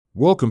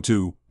Welcome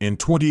to In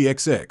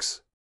 20XX.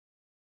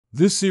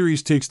 This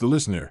series takes the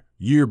listener,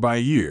 year by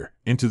year,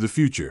 into the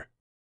future.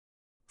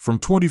 From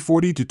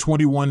 2040 to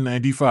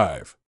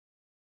 2195.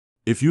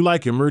 If you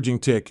like emerging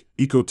tech,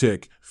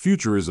 ecotech,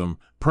 futurism,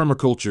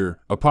 permaculture,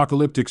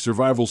 apocalyptic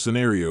survival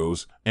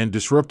scenarios, and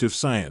disruptive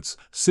science,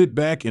 sit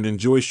back and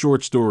enjoy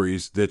short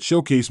stories that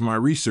showcase my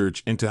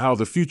research into how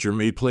the future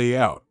may play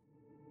out.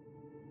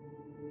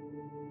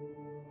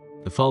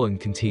 The following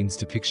contains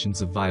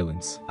depictions of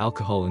violence,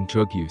 alcohol and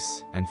drug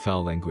use, and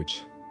foul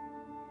language.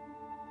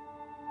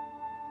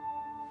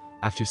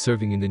 After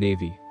serving in the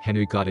Navy,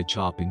 Henry got a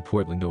job in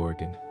Portland,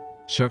 Oregon.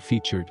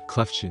 Sharp-featured,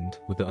 cleft-chinned,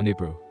 with a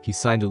unibrow, he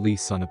signed a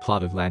lease on a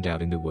plot of land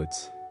out in the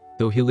woods.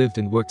 Though he lived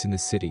and worked in the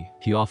city,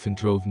 he often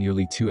drove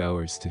nearly 2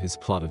 hours to his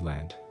plot of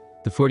land.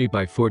 The 40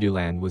 by 40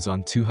 land was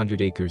on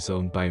 200 acres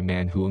owned by a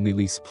man who only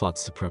leased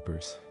plots to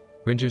preppers.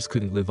 Renters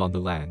couldn't live on the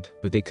land,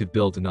 but they could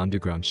build an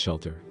underground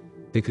shelter.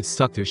 They could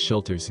stock their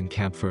shelters and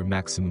camp for a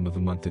maximum of a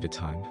month at a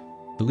time.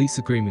 The lease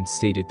agreement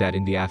stated that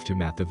in the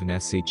aftermath of an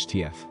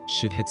SHTF,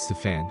 shit hits the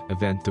fan,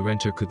 event, the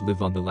renter could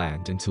live on the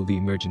land until the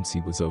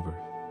emergency was over.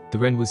 The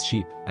rent was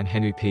cheap, and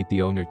Henry paid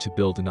the owner to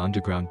build an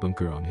underground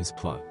bunker on his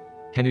plot.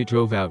 Henry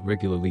drove out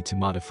regularly to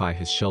modify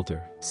his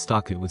shelter,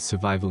 stock it with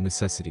survival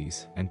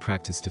necessities, and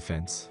practice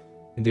defense.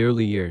 In the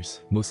early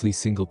years, mostly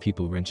single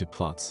people rented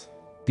plots.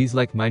 These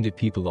like-minded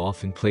people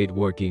often played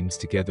war games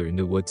together in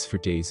the woods for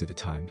days at a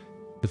time.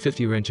 The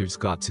 50 renters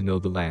got to know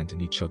the land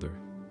and each other.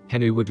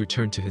 Henry would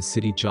return to his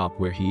city job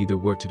where he either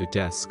worked at a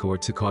desk or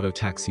took auto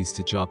taxis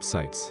to job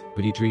sites,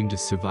 but he dreamed of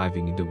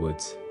surviving in the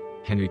woods.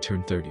 Henry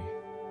turned 30.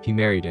 He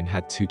married and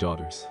had 2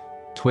 daughters.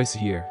 Twice a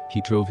year, he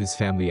drove his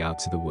family out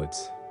to the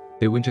woods.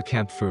 They winter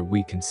camped for a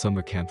week and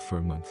summer camped for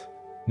a month.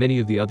 Many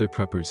of the other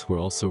preppers were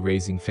also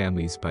raising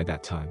families by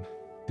that time.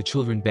 The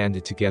children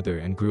banded together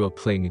and grew up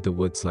playing in the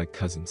woods like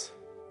cousins.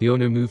 The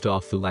owner moved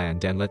off the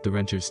land and let the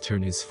renters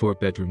turn his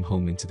 4-bedroom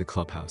home into the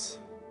clubhouse.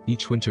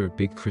 Each winter a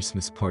big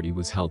Christmas party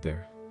was held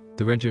there.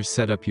 The renters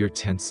set up yurt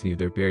tents near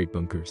their buried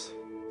bunkers.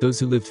 Those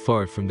who lived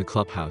far from the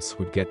clubhouse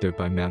would get there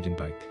by mountain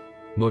bike.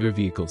 Motor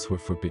vehicles were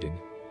forbidden.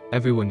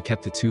 Everyone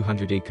kept the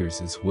 200 acres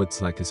as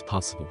woods-like as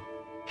possible.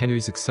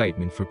 Henry's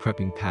excitement for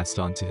prepping passed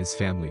on to his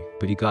family,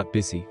 but he got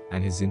busy,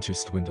 and his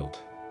interest dwindled.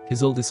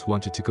 His oldest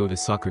wanted to go to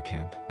soccer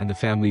camp, and the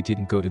family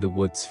didn't go to the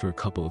woods for a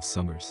couple of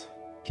summers.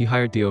 He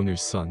hired the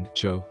owner's son,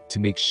 Joe, to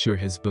make sure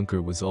his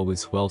bunker was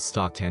always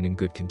well-stocked and in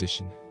good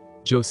condition.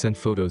 Joe sent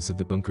photos of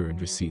the bunker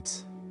and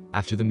receipts.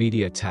 After the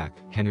media attack,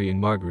 Henry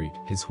and Marguerite,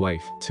 his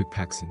wife, took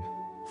Paxson.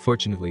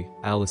 Fortunately,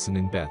 Allison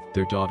and Beth,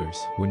 their daughters,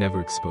 were never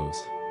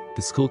exposed.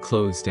 The school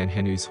closed and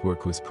Henry's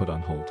work was put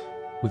on hold.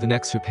 With an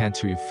extra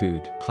pantry of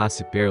food,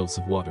 plastic barrels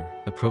of water,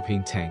 a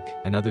propane tank,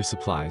 and other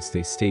supplies,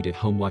 they stayed at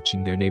home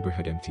watching their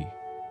neighborhood empty.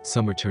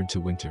 Summer turned to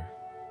winter.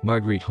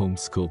 Marguerite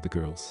homeschooled the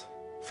girls.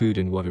 Food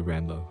and water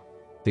ran low.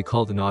 They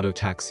called an auto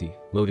taxi,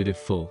 loaded it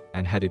full,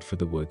 and headed for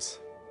the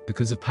woods.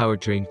 Because of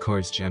power-drained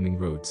cars jamming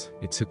roads,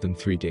 it took them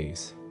 3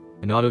 days.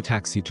 An auto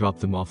taxi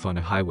dropped them off on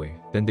a highway,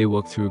 then they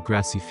walked through a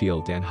grassy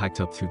field and hiked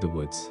up through the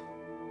woods.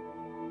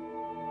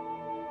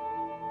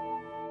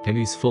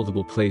 Henry's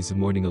foldable plays a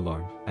morning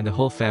alarm, and the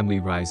whole family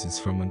rises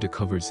from under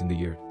covers in the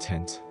yurt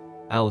tent.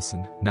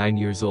 Allison, 9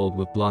 years old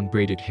with blonde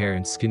braided hair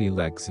and skinny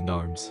legs and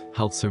arms,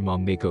 helps her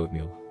mom make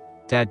oatmeal.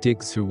 Dad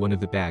digs through one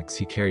of the bags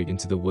he carried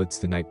into the woods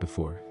the night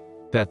before.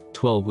 Beth,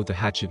 12 with a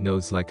hatchet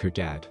nose like her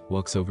dad,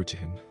 walks over to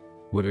him.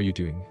 "What are you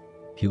doing?"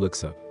 He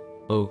looks up.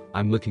 "Oh,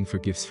 I'm looking for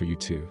gifts for you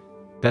too."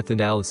 Beth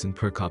and Allison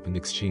perk up and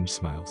exchange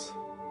smiles.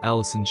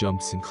 Allison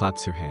jumps and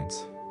claps her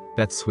hands.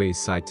 Beth sways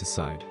side to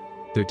side.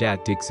 Their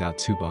dad digs out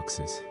 2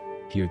 boxes.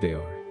 Here they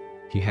are.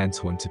 He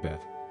hands one to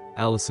Beth.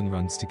 Allison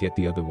runs to get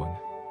the other one.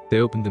 They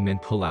open them and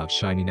pull out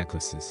shiny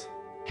necklaces.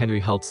 Henry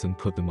helps them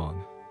put them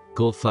on.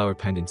 Gold flower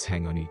pendants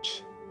hang on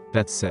each.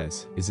 Beth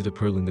says, "Is it a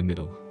pearl in the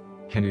middle?"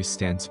 Henry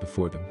stands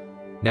before them.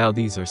 "Now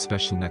these are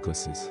special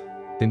necklaces.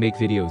 They make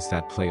videos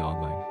that play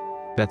online."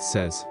 Beth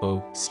says,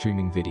 "Oh,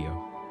 streaming video."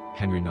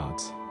 Henry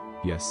nods.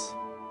 "Yes."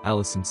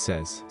 Allison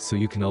says, "So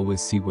you can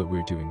always see what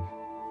we're doing."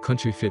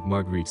 Country Fit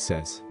Marguerite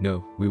says,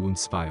 "No, we won't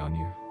spy on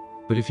you.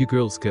 But if you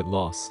girls get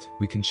lost,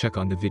 we can check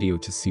on the video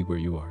to see where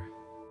you are."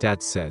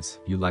 Dad says,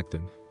 "You like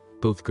them?"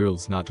 Both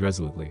girls nod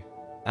resolutely.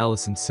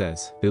 Allison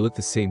says, "They look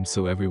the same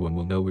so everyone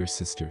will know we're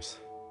sisters."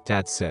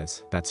 Dad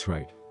says, "That's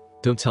right.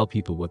 Don't tell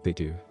people what they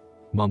do."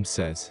 Mom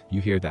says, "You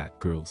hear that,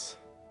 girls?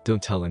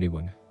 Don't tell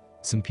anyone.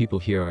 Some people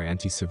here are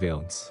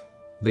anti-surveillance."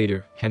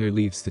 Later, Henry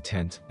leaves the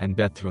tent, and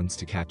Beth runs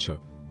to catch up.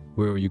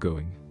 "Where are you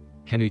going?"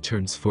 Henry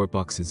turns 4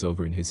 boxes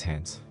over in his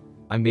hands.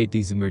 "I made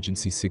these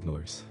emergency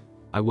signalers.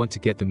 I want to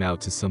get them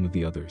out to some of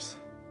the others."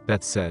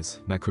 Beth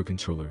says,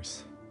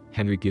 "Microcontrollers."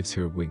 Henry gives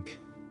her a wink.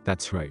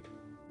 "That's right.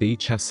 They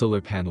each have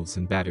solar panels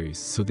and batteries,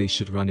 so they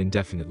should run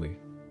indefinitely."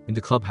 In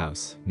the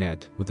clubhouse,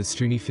 Ned, with a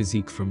stringy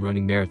physique from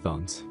running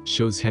marathons,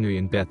 shows Henry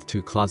and Beth to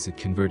a closet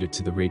converted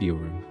to the radio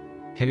room.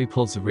 Henry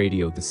pulls a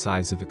radio the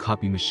size of a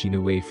copy machine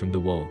away from the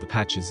wall, the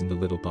patches in the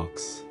little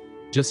box.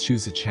 "Just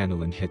choose a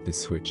channel and hit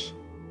this switch.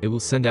 It will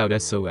send out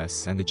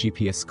SOS and the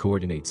GPS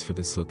coordinates for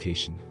this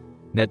location."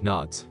 Ned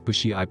nods,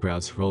 bushy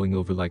eyebrows rolling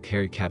over like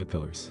hairy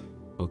caterpillars.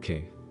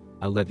 Okay.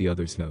 I'll let the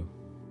others know.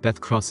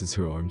 Beth crosses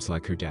her arms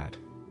like her dad.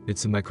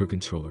 It's a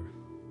microcontroller.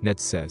 Ned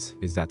says,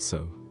 is that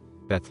so?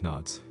 Beth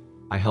nods.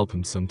 I help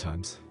him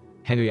sometimes.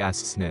 Henry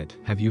asks Ned,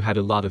 have you had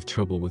a lot of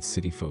trouble with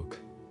city folk?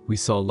 We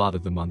saw a lot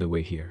of them on the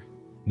way here.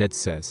 Ned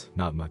says,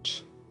 not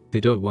much. They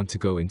don't want to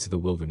go into the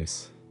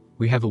wilderness.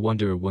 We have a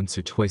wanderer once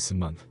or twice a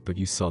month, but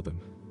you saw them.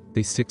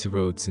 They stick to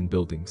roads and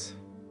buildings.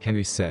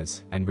 Henry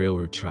says, and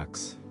railroad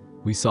tracks.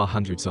 We saw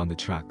hundreds on the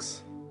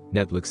tracks.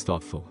 Ned looks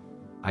thoughtful.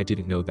 I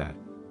didn't know that.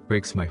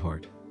 Breaks my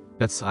heart.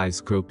 Beth's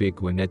eyes grow big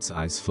when Ned's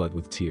eyes flood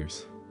with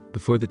tears.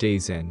 Before the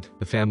day's end,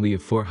 the family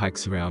of 4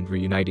 hikes around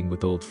reuniting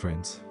with old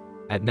friends.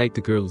 At night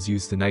the girls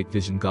use the night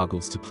vision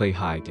goggles to play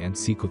hide and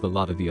seek with a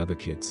lot of the other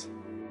kids.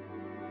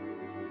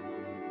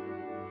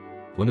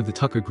 One of the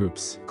Tucker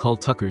groups,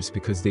 called Tuckers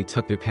because they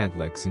tuck their pant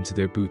legs into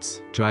their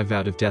boots, drive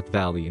out of Death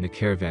Valley in a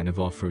caravan of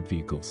off-road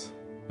vehicles.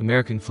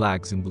 American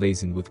flags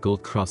emblazoned with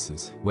gold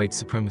crosses, white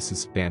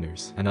supremacist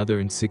banners, and other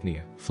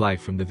insignia fly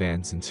from the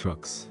vans and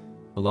trucks.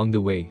 Along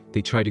the way,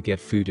 they try to get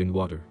food and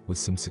water, with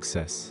some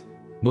success.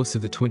 Most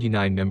of the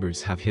 29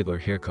 members have Hitler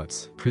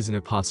haircuts,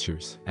 prisoner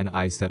postures, and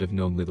eyes that have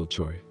known little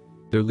joy.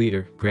 Their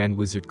leader, Grand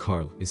Wizard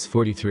Carl, is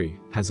 43,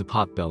 has a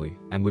pot belly,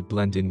 and would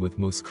blend in with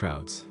most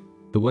crowds.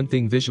 The one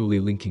thing visually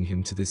linking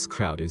him to this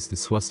crowd is the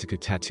swastika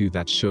tattoo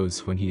that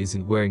shows when he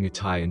isn't wearing a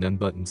tie and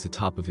unbuttons the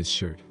top of his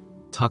shirt.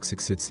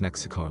 Toxic sits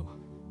next to Carl.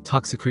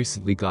 Toxic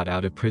recently got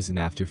out of prison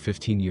after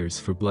 15 years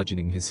for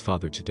bludgeoning his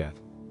father to death.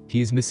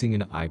 He is missing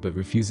an eye but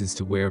refuses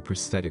to wear a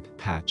prosthetic,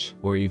 patch,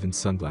 or even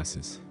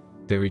sunglasses.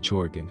 They reach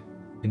Oregon.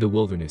 In the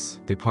wilderness,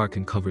 they park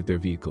and cover their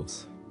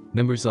vehicles.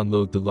 Members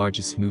unload the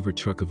largest mover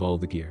truck of all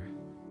the gear.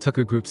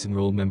 Tucker groups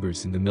enroll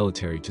members in the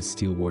military to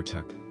steal war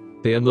tech.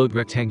 They unload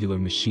rectangular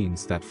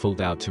machines that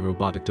fold out to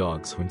robotic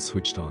dogs when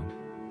switched on.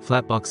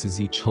 Flat boxes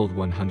each hold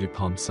 100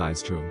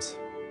 palm-sized drones.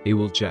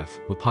 AWOL Jeff,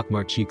 with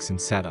pockmarked cheeks and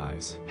sad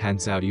eyes,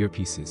 hands out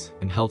earpieces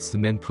and helps the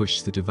men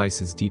push the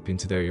devices deep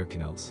into their ear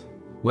canals.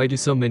 Why do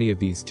so many of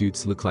these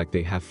dudes look like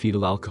they have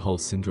fetal alcohol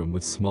syndrome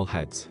with small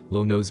heads,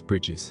 low nose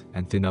bridges,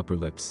 and thin upper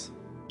lips?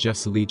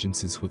 Jeff's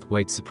allegiance is with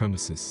white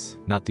supremacists,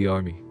 not the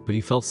army, but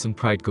he felt some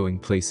pride going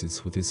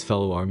places with his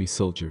fellow army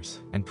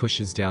soldiers, and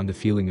pushes down the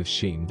feeling of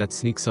shame that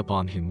sneaks up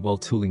on him while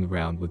tooling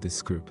around with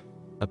this group.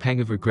 A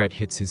pang of regret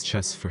hits his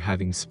chest for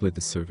having split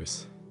the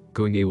service.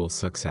 Going AWOL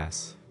sucks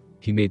ass.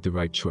 He made the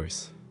right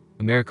choice.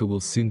 America will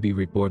soon be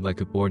reborn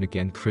like a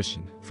born-again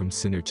Christian, from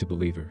sinner to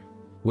believer.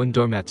 One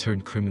doormat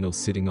turned criminal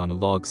sitting on a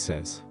log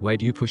says, why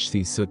do you push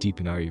these so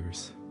deep in our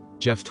ears?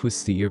 Jeff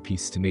twists the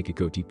earpiece to make it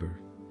go deeper.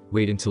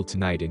 Wait until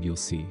tonight and you'll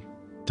see.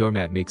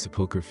 Doormat makes a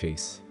poker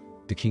face.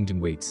 The kingdom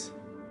waits.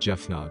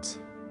 Jeff nods.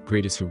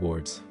 Greatest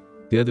rewards.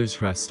 The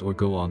others rest or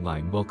go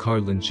online while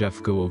Carl and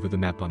Jeff go over the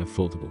map on a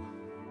foldable.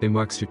 They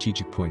mark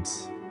strategic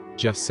points.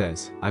 Jeff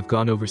says, I've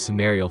gone over some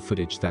aerial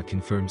footage that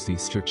confirms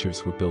these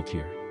structures were built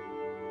here.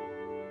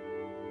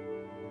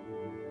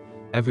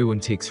 Everyone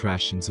takes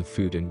rations of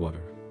food and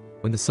water.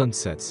 When the sun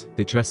sets,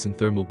 they dress in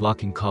thermal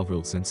blocking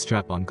coveralls and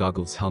strap on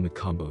goggles helmet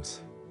combos.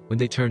 When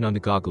they turn on the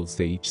goggles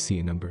they each see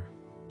a number.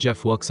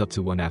 Jeff walks up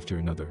to one after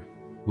another.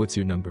 What's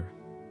your number?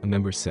 A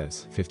member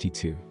says,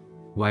 52.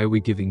 Why are we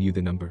giving you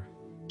the number?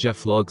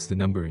 Jeff logs the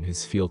number in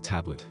his field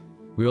tablet.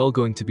 We're all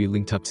going to be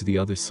linked up to the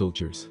other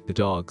soldiers, the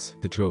dogs,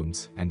 the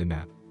drones, and the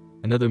map.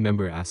 Another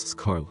member asks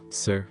Carl,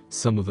 sir,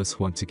 some of us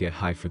want to get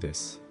high for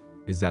this.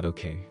 Is that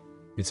okay?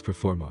 It's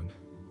perform on.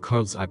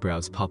 Carl's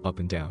eyebrows pop up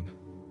and down.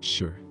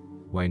 Sure.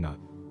 Why not?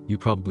 You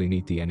probably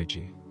need the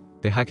energy.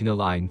 They hike in a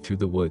line through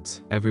the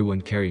woods,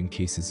 everyone carrying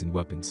cases and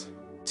weapons.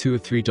 2 or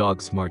 3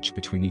 dogs march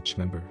between each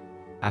member.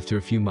 After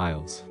a few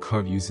miles,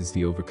 Carl uses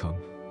the overcome.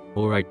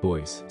 Alright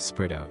boys,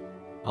 spread out.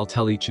 I'll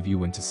tell each of you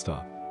when to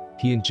stop.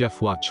 He and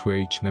Jeff watch where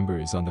each member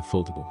is on the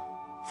foldable.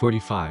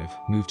 45,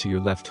 move to your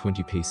left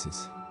 20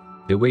 paces.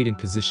 They wait in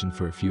position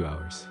for a few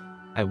hours.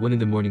 At 1 in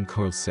the morning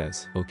Carl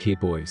says, okay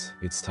boys,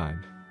 it's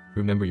time.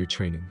 Remember your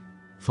training.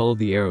 Follow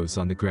the arrows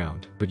on the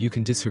ground, but you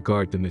can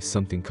disregard them if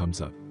something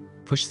comes up.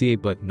 Push the A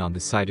button on the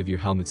side of your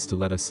helmets to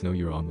let us know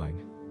you're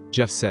online.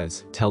 Jeff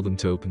says, tell them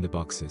to open the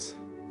boxes.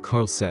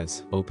 Carl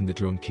says, open the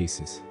drone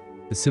cases.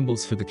 The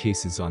symbols for the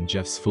cases on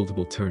Jeff's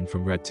foldable turn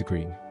from red to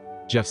green.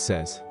 Jeff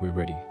says, we're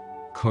ready.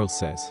 Carl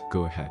says,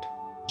 go ahead.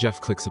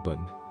 Jeff clicks a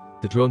button.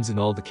 The drones in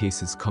all the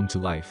cases come to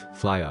life,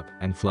 fly up,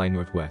 and fly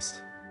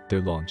northwest.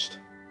 They're launched.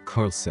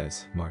 Carl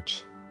says,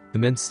 march. The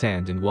men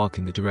stand and walk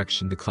in the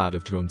direction the cloud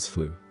of drones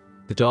flew.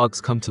 The dogs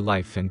come to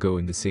life and go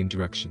in the same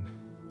direction.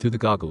 Through the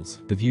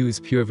goggles, the view is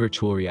pure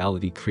virtual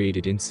reality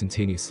created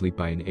instantaneously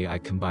by an AI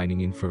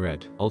combining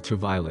infrared,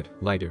 ultraviolet,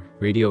 lidar,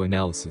 radio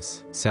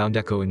analysis, sound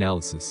echo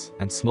analysis,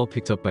 and small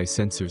picked up by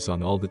sensors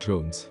on all the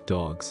drones,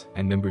 dogs,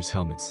 and members'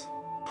 helmets.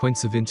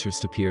 Points of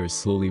interest appear as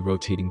slowly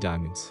rotating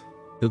diamonds.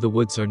 Though the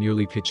woods are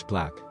nearly pitch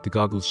black, the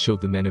goggles show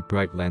the men a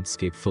bright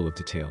landscape full of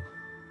detail.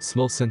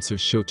 Small sensors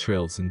show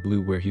trails in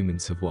blue where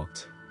humans have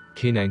walked.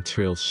 Canine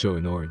trails show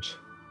in orange.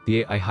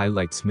 The AI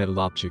highlights metal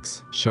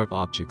objects, sharp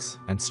objects,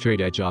 and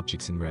straight-edge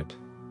objects in red.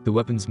 The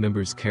weapons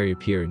members carry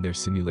appear in their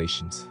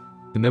simulations.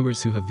 The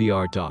members who have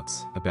VR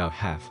dots, about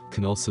half,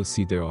 can also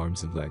see their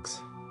arms and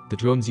legs. The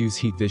drones use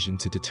heat vision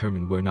to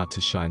determine where not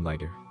to shine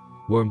lighter.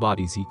 Warm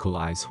bodies equal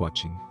eyes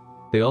watching.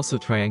 They also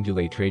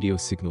triangulate radio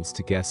signals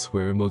to guess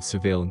where a remote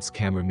surveillance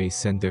camera may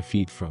send their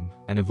feed from,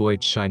 and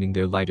avoid shining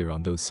their lighter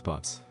on those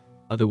spots.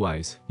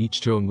 Otherwise,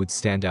 each drone would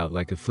stand out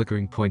like a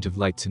flickering point of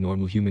light to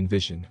normal human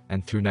vision,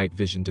 and through night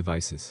vision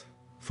devices.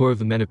 4 of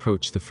the men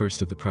approach the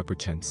first of the prepper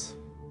tents.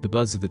 The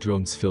buzz of the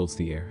drones fills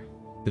the air.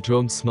 The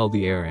drones smell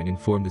the air and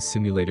inform the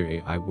simulator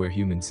AI where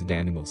humans and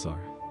animals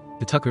are.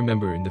 The Tucker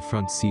member in the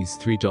front sees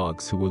 3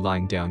 dogs who were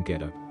lying down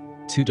get up.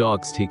 2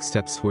 dogs take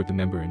steps toward the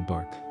member and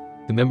bark.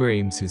 The member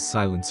aims his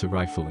silencer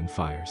rifle and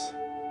fires.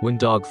 1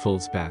 dog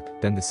falls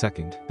back, then the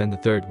second, then the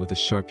third with a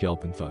sharp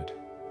yelp and thud.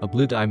 A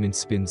blue diamond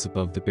spins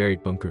above the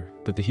buried bunker,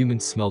 but the human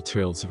smell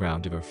trails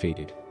around it are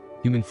faded.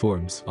 Human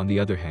forms, on the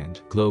other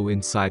hand, glow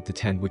inside the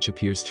tent, which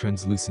appears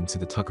translucent to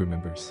the Tucker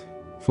members.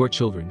 4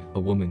 children, a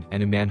woman,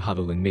 and a man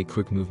huddle and make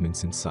quick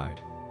movements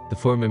inside. The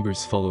 4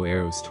 members follow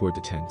arrows toward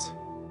the tent.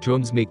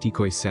 Drones make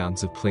decoy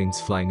sounds of planes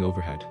flying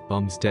overhead,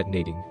 bombs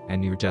detonating, and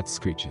near-death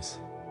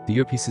screeches. The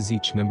earpieces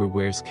each member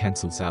wears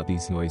cancels out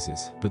these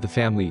noises, but the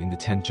family in the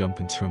tent jump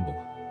and tremble.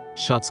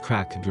 Shots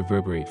crack and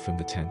reverberate from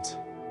the tent.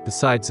 The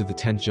sides of the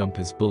tent jump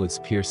as bullets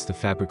pierce the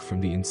fabric from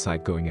the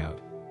inside going out.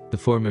 The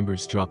 4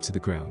 members drop to the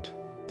ground.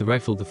 The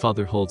rifle the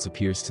father holds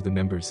appears to the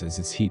members as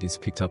his heat is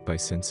picked up by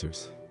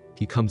sensors.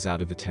 He comes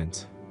out of the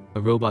tent.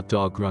 A robot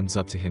dog runs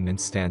up to him and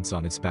stands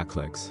on its back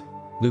legs.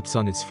 Loops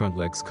on its front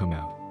legs come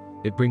out.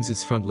 It brings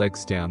its front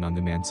legs down on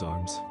the man's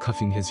arms,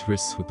 cuffing his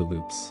wrists with the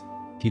loops.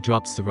 He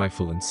drops the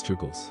rifle and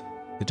struggles.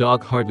 The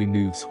dog hardly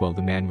moves while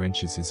the man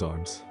wrenches his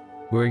arms.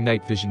 Wearing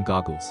night vision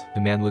goggles,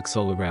 the man looks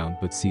all around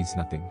but sees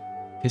nothing.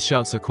 His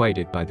shouts are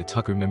quieted by the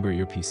Tucker member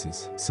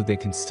earpieces, so they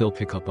can still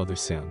pick up other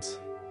sounds.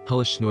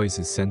 Hellish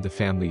noises send the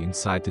family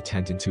inside the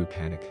tent into a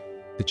panic.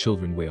 The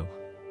children wail.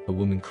 A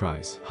woman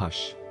cries,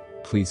 "Hush.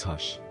 Please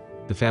hush."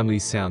 The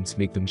family's sounds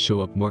make them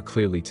show up more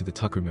clearly to the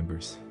Tucker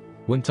members.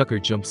 1 Tucker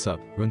jumps up,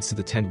 runs to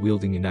the tent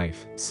wielding a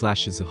knife,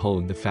 slashes a hole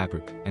in the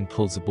fabric, and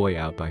pulls a boy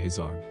out by his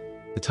arm.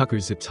 The Tucker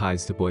zip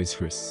ties the boy's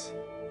wrists.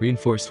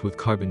 Reinforced with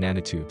carbon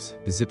nanotubes,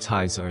 the zip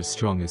ties are as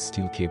strong as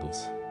steel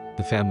cables.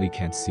 The family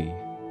can't see.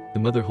 The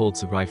mother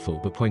holds a rifle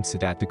but points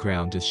it at the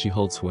ground as she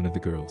holds one of the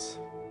girls.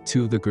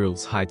 2 of the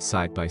girls hide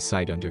side by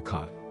side under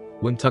cot.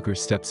 1 Tucker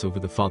steps over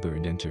the father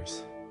and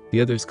enters.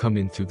 The others come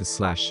in through the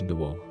slash in the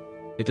wall.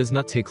 It does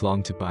not take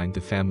long to bind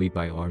the family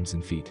by arms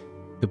and feet.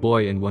 The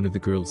boy and one of the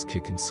girls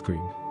kick and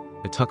scream.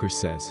 A Tucker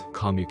says,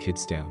 "Calm your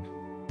kids down."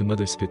 The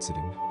mother spits at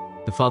him.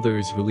 The father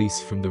is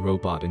released from the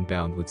robot and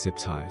bound with zip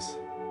ties.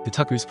 The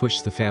Tuckers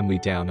push the family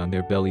down on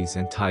their bellies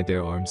and tie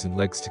their arms and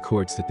legs to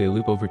cords that they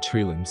loop over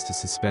tree limbs to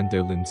suspend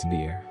their limbs in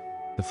the air.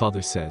 The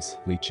father says,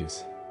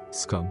 "Leeches.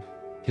 Scum."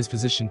 His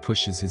position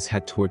pushes his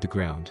head toward the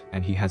ground,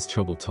 and he has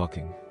trouble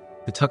talking.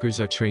 The Tuckers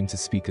are trained to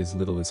speak as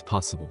little as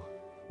possible.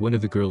 1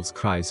 of the girls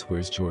cries,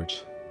 "Where's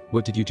George?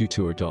 What did you do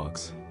to our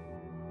dogs?"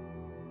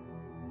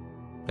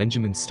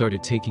 Benjamin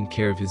started taking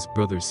care of his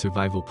brother's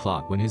survival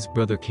plot when his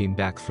brother came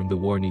back from the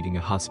war needing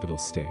a hospital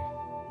stay.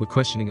 With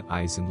questioning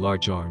eyes and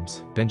large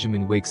arms,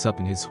 Benjamin wakes up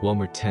in his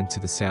Walmart tent to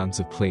the sounds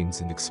of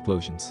planes and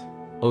explosions.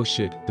 Oh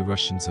shit, the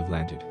Russians have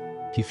landed.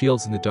 He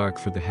feels in the dark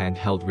for the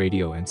handheld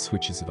radio and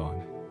switches it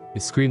on. The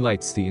screen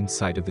lights the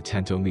inside of the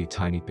tent only a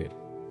tiny bit.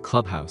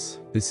 Clubhouse,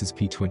 this is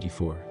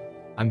P24.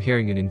 I'm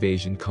hearing an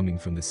invasion coming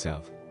from the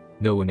south.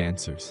 No one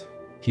answers.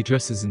 He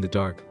dresses in the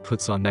dark,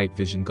 puts on night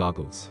vision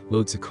goggles,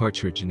 loads a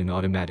cartridge in an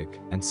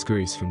automatic, and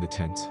scurries from the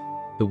tent.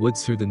 The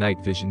woods through the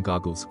night vision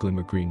goggles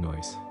glimmer green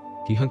noise.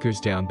 He hunkers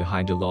down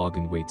behind a log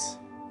and waits.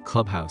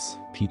 Clubhouse,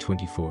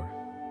 P24.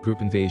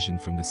 Group invasion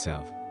from the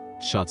south.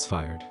 Shots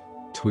fired.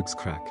 Twigs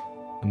crack.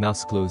 A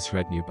mouse glows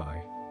red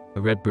nearby.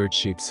 A red bird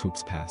shape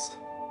swoops past.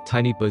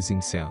 Tiny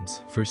buzzing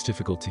sounds, first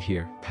difficult to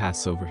hear,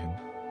 pass over him.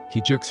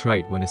 He jerks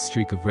right when a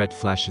streak of red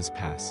flashes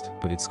past,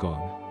 but it's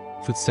gone.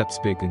 Footsteps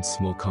big and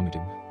small come at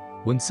him.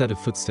 1 set of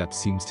footsteps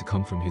seems to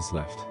come from his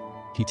left.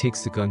 He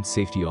takes the gun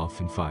safety off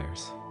and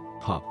fires.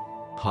 Pop,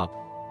 pop,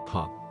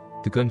 pop.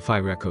 The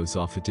gunfire echoes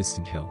off a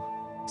distant hill.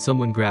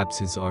 Someone grabs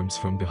his arms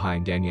from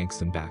behind and yanks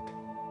them back.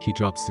 He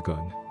drops the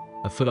gun.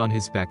 A foot on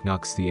his back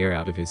knocks the air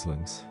out of his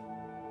lungs.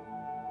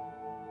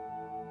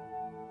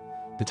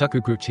 The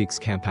Tucker group takes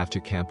camp after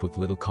camp with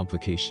little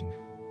complication.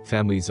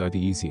 Families are the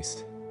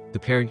easiest. The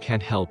parent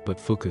can't help but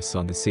focus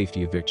on the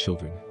safety of their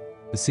children.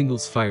 The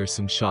singles fire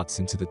some shots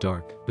into the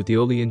dark, but the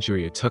only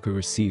injury a Tucker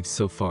receives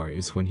so far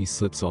is when he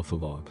slips off a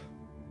log.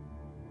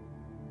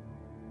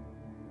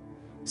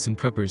 Some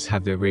preppers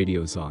have their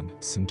radios on,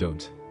 some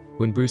don't.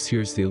 When Bruce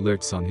hears the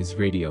alerts on his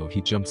radio,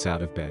 he jumps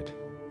out of bed.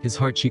 His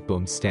hard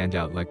cheekbones stand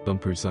out like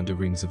bumpers under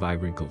rings of eye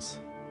wrinkles.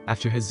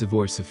 After his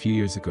divorce a few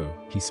years ago,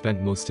 he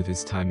spent most of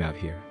his time out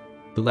here.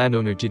 The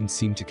landowner didn't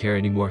seem to care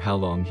anymore how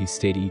long he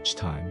stayed each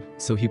time,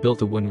 so he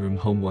built a one-room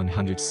home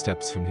 100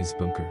 steps from his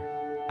bunker.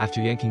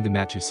 After yanking the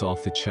mattress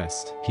off the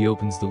chest, he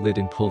opens the lid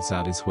and pulls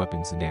out his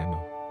weapons and ammo.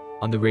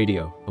 On the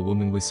radio, a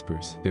woman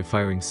whispers, "They're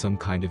firing some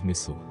kind of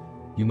missile.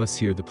 You must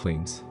hear the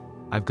planes."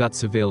 I've got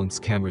surveillance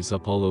cameras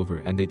up all over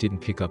and they didn't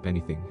pick up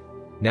anything.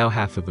 Now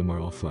half of them are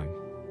offline.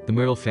 The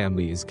Merle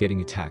family is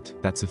getting attacked,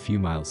 that's a few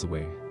miles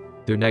away.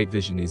 Their night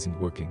vision isn't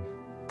working.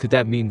 Could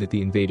that mean that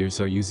the invaders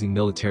are using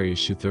military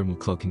issue thermal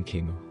cloaking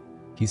camo?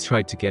 He's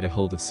tried to get a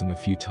hold of some a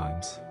few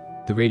times.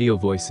 The radio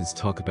voices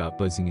talk about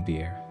buzzing in the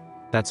air.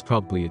 That's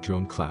probably a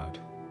drone cloud.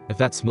 If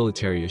that's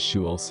military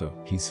issue also,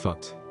 he's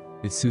fucked.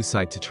 It's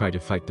suicide to try to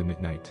fight them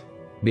at night.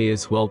 May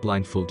as well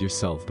blindfold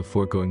yourself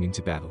before going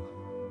into battle.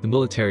 The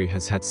military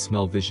has had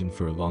smell vision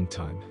for a long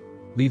time.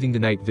 Leaving the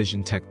night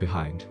vision tech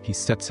behind, he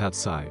steps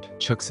outside,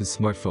 chucks his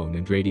smartphone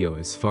and radio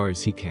as far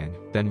as he can,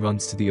 then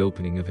runs to the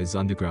opening of his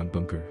underground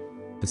bunker.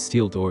 The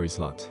steel door is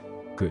locked.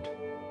 Good.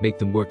 Make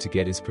them work to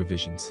get his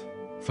provisions.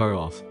 Far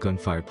off,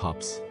 gunfire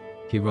pops.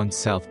 He runs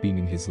south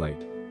beaming his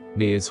light.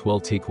 May as well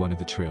take one of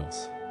the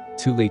trails.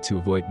 Too late to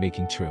avoid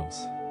making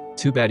trails.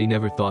 Too bad he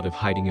never thought of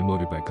hiding a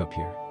motorbike up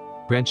here.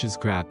 Branches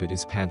grab at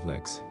his pant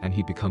legs, and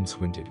he becomes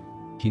winded.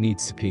 He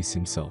needs to pace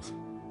himself.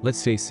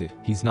 Let's face it,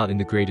 he's not in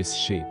the greatest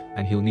shape,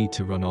 and he'll need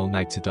to run all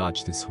night to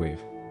dodge this wave.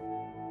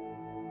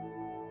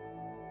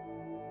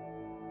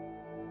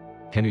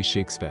 Henry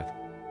shakes Beth.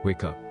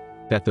 Wake up.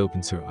 Beth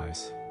opens her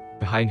eyes.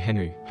 Behind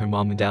Henry, her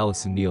mom and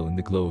Allison kneel in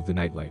the glow of the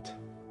nightlight.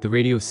 The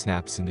radio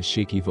snaps and a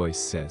shaky voice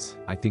says,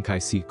 I think I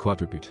see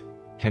quadruped.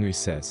 Henry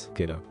says,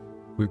 get up.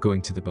 We're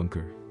going to the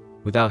bunker.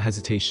 Without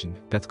hesitation,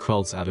 Beth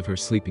crawls out of her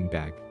sleeping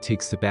bag,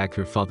 takes the bag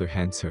her father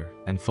hands her,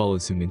 and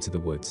follows him into the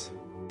woods.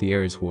 The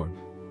air is warm.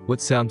 What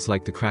sounds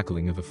like the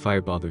crackling of a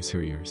fire bothers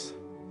her ears.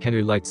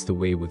 Henry lights the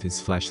way with his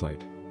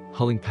flashlight.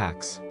 Hauling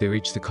packs, they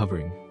reach the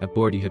covering, a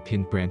board he had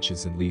pinned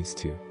branches and leaves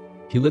to.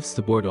 He lifts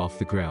the board off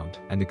the ground,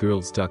 and the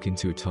girls duck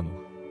into a tunnel.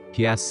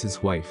 He asks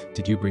his wife,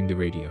 did you bring the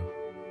radio?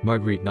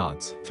 Marguerite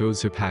nods,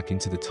 throws her pack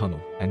into the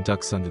tunnel, and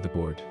ducks under the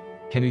board.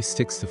 Henry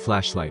sticks the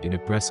flashlight in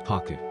a breast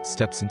pocket,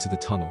 steps into the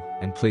tunnel,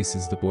 and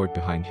places the board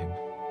behind him.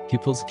 He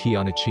pulls a key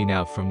on a chain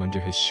out from under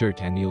his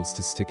shirt and kneels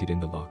to stick it in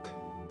the lock.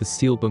 The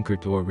steel bunker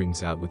door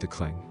rings out with a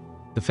clang.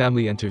 The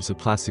family enters a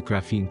plastic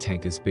graphene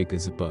tank as big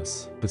as a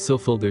bus, but so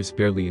full there's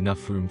barely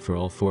enough room for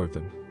all four of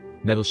them.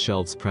 Metal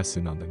shelves press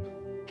in on them.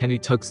 Henry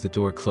tugs the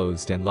door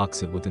closed and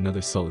locks it with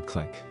another solid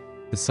clank.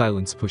 The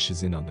silence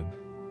pushes in on them.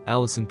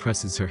 Allison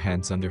presses her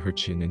hands under her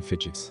chin and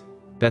fidgets.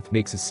 Beth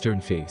makes a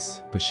stern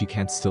face, but she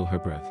can't still her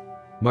breath.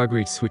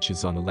 Marguerite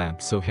switches on a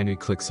lamp so Henry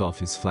clicks off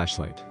his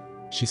flashlight.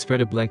 She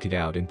spread a blanket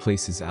out and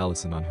places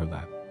Allison on her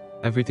lap.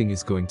 Everything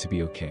is going to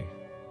be okay.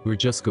 We're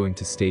just going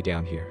to stay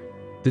down here.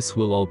 This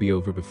will all be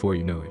over before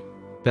you know it.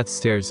 Beth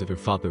stares at her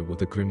father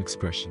with a grim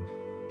expression.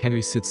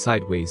 Henry sits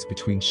sideways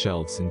between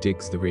shelves and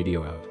digs the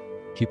radio out.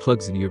 He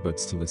plugs in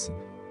earbuds to listen.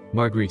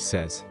 Marguerite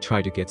says,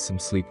 try to get some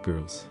sleep,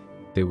 girls.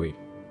 They wait.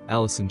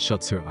 Allison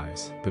shuts her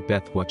eyes, but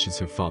Beth watches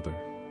her father.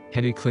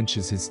 Henry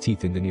clenches his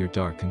teeth in the near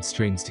dark and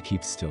strains to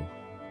keep still.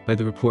 By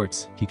the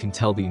reports, he can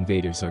tell the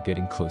invaders are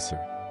getting closer.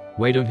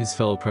 Why don't his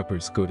fellow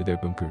preppers go to their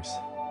bunkers?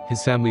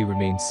 His family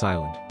remains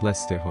silent,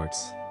 bless their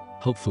hearts.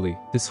 Hopefully,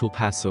 this will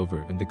pass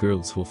over and the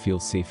girls will feel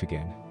safe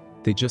again.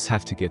 They just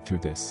have to get through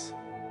this.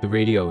 The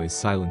radio is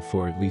silent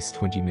for at least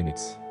 20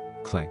 minutes.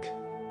 Clank.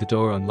 The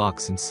door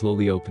unlocks and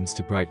slowly opens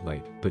to bright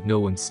light, but no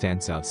one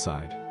stands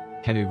outside.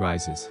 Henry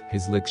rises,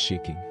 his legs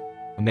shaking.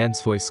 A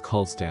man's voice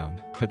calls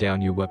down, put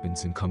down your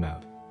weapons and come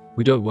out.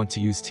 We don't want to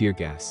use tear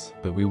gas,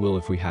 but we will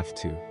if we have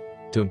to.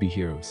 Don't be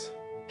heroes.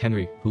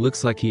 Henry, who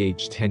looks like he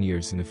aged 10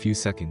 years in a few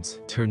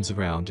seconds, turns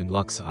around and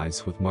locks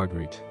eyes with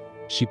Marguerite.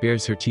 She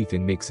bares her teeth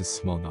and makes a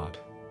small nod.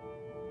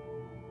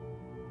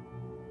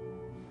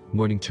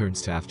 Morning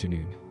turns to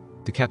afternoon.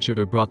 The captured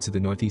are brought to the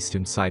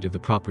northeastern side of the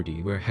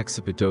property where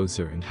hexapod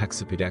dozer and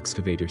hexapod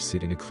excavator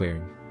sit in a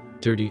clearing.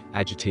 Dirty,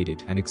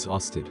 agitated, and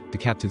exhausted, the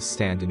captives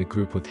stand in a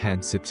group with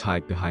hands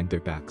zip-tied behind their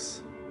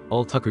backs.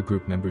 All Tucker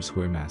group members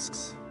wear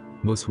masks.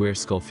 Most wear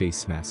skull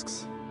face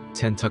masks.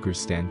 10 Tuckers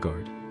stand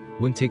guard.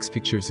 One takes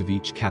pictures of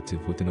each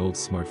captive with an old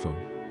smartphone.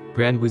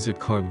 Grand Wizard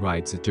Carl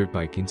rides a dirt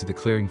bike into the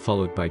clearing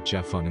followed by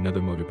Jeff on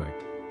another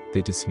motorbike.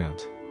 They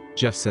dismount.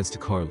 Jeff says to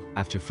Carl,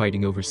 after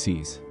fighting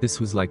overseas, this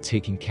was like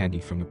taking candy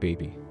from a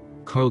baby.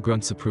 Carl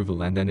grunts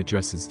approval and then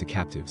addresses the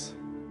captives.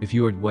 If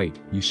you aren't white,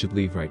 you should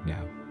leave right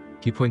now.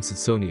 He points at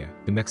Sonia,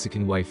 the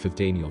Mexican wife of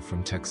Daniel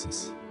from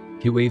Texas.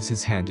 He waves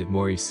his hand at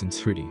Maurice and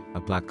Trudy, a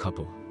black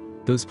couple.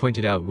 Those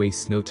pointed out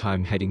waste no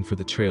time heading for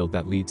the trail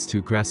that leads to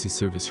a grassy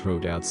service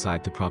road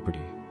outside the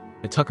property.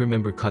 A Tucker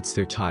member cuts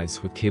their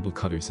ties with cable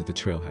cutters at the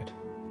trailhead.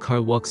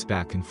 Carl walks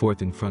back and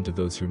forth in front of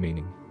those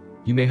remaining.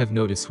 You may have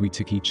noticed we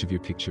took each of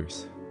your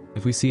pictures.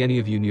 If we see any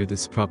of you near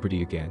this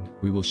property again,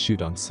 we will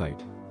shoot on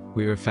sight.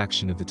 We are a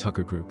faction of the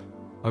Tucker group.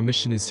 Our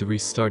mission is to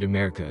restart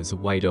America as a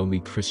white-only,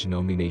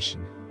 Christian-only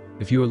nation.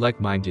 If you are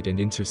like-minded and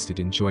interested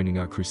in joining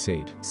our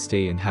crusade,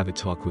 stay and have a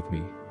talk with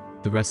me.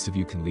 The rest of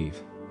you can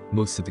leave.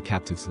 Most of the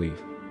captives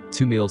leave.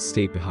 2 males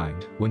stay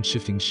behind, one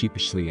shifting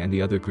sheepishly and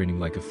the other grinning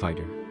like a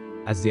fighter.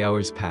 As the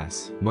hours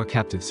pass, more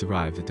captives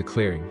arrive at the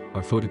clearing,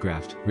 are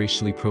photographed,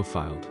 racially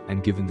profiled,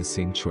 and given the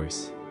same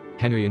choice.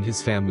 Henry and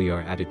his family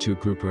are added to a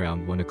group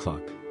around 1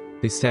 o'clock.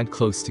 They stand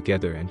close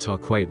together and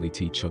talk quietly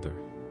to each other.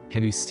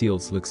 Henry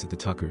Steels looks at the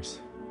Tuckers.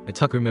 A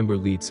Tucker member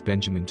leads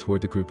Benjamin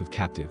toward the group of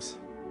captives.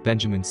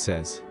 Benjamin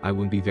says, I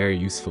won't be very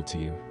useful to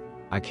you.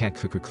 I can't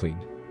cook or clean.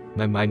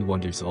 My mind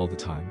wanders all the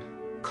time.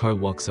 Carl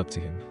walks up to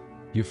him.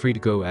 You're free to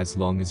go as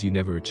long as you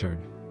never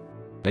return.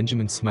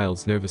 Benjamin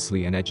smiles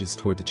nervously and edges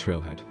toward the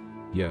trailhead.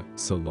 Yeah,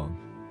 so long.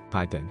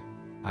 Bye then.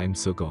 I am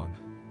so gone.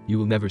 You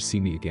will never see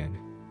me again.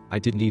 I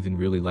didn't even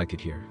really like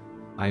it here.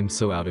 I am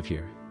so out of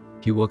here.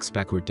 He walks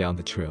backward down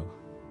the trail.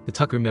 The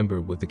Tucker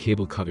member with the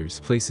cable cutters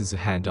places a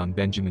hand on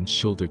Benjamin's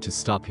shoulder to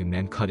stop him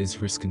and cut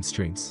his wrist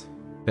constraints.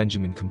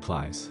 Benjamin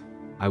complies.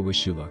 I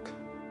wish you luck.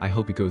 I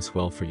hope it goes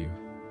well for you.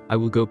 I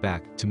will go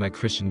back to my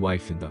Christian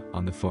wife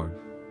on the farm.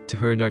 To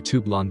her and our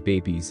 2 blonde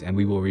babies, and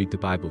we will read the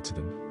Bible to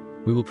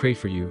them. We will pray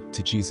for you,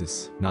 to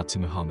Jesus, not to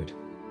Muhammad.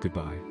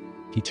 Goodbye.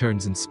 He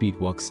turns and speed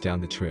walks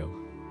down the trail.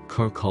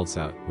 Carl calls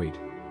out, wait.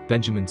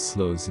 Benjamin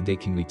slows and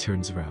achingly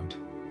turns around.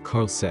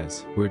 Carl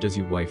says, where does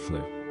your wife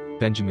live?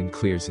 Benjamin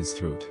clears his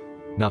throat.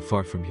 Not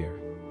far from here.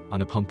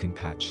 On a pumpkin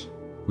patch.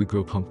 We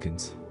grow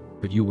pumpkins.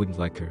 But you wouldn't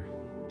like her.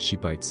 She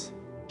bites.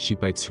 She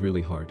bites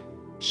really hard.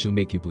 She'll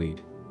make you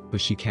bleed. But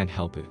she can't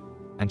help it.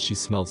 And she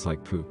smells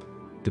like poop.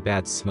 The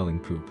bad smelling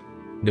poop.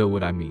 Know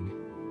what I mean?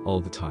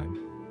 All the time.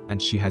 And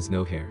she has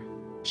no hair.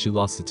 She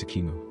lost it to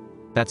chemo.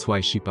 That's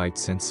why she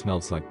bites and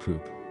smells like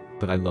poop.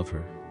 But I love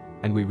her.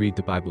 And we read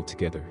the Bible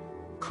together.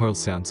 Carl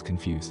sounds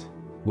confused.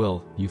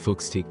 Well, you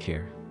folks take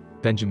care.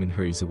 Benjamin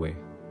hurries away.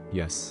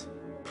 Yes.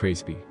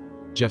 Praise be.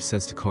 Jeff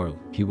says to Carl,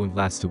 he won't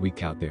last a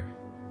week out there.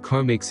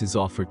 Carl makes his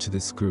offer to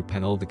this group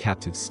and all the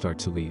captives start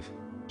to leave.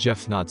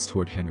 Jeff nods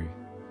toward Henry.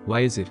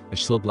 Why is it a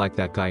schlub like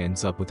that guy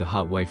ends up with a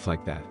hot wife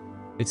like that?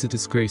 It's a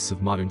disgrace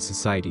of modern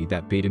society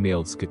that beta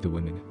males get the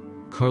women.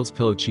 Carl's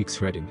pillow cheeks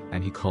redden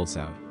and he calls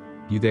out.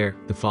 You there,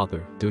 the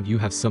father, don't you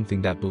have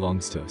something that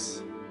belongs to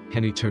us?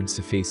 Henry turns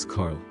to face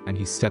Carl and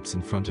he steps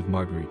in front of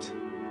Marguerite.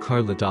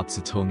 Carl adopts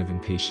a tone of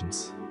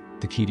impatience.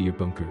 The key to your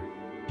bunker.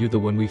 You're the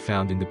one we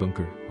found in the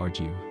bunker, aren't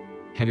you?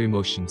 Henry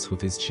motions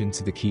with his chin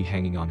to the key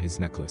hanging on his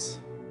necklace.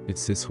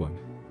 It's this one.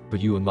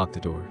 But you unlock the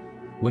door.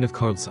 One of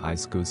Carl's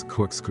eyes goes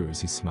corkscrew as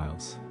he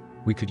smiles.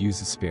 We could use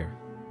a spare.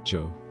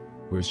 Joe.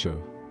 Where's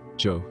Joe?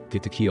 Joe,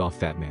 get the key off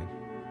that man.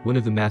 One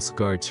of the masked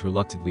guards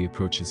reluctantly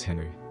approaches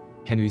Henry.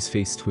 Henry's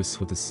face twists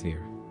with a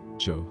sneer.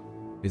 Joe.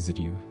 Is it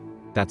you?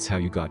 That's how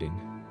you got in.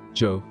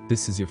 Joe,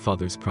 this is your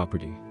father's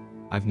property.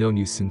 I've known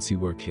you since you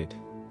were a kid.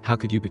 How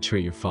could you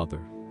betray your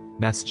father?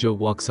 Masked Joe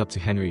walks up to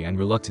Henry and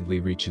reluctantly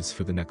reaches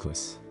for the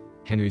necklace.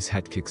 Henry's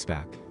head kicks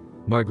back.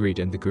 Marguerite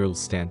and the girls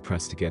stand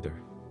pressed together.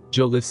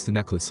 Joe lifts the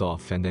necklace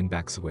off and then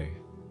backs away.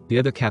 The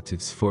other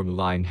captives form a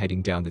line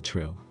heading down the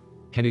trail.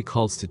 Henry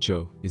calls to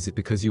Joe, is it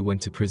because you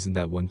went to prison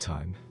that one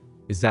time?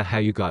 Is that how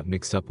you got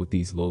mixed up with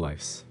these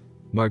lowlifes?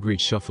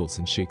 Marguerite shuffles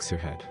and shakes her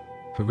head.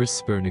 Her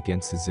wrists burn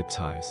against the zip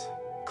ties.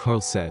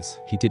 Carl says,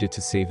 he did it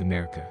to save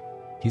America.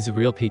 He's a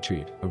real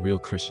patriot, a real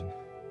Christian.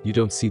 You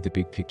don't see the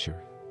big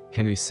picture.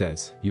 Henry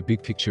says, your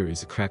big picture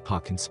is a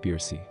crackpot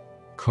conspiracy.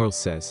 Carl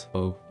says,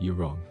 oh, you're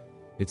wrong.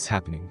 It's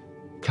happening.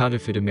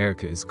 Counterfeit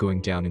America is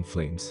going down in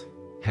flames.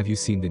 Have you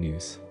seen the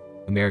news?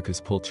 America's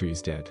poultry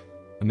is dead.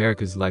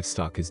 America's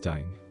livestock is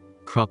dying.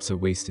 Crops are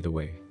wasted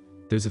away.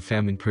 There's a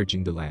famine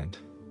purging the land.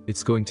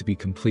 It's going to be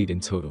complete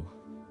and total.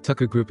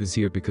 Tucker Group is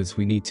here because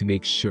we need to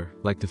make sure,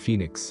 like the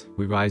Phoenix,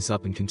 we rise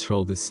up and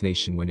control this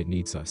nation when it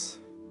needs us.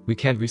 We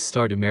can't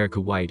restart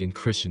America white and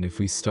Christian if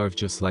we starve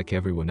just like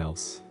everyone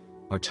else.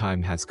 Our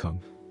time has come.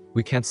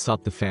 We can't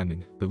stop the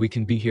famine, but we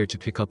can be here to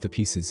pick up the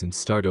pieces and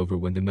start over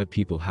when the mud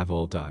people have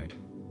all died.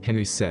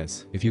 Henry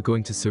says, if you're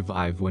going to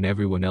survive when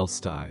everyone else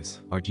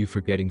dies, aren't you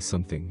forgetting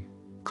something?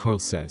 Carl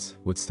says,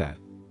 what's that?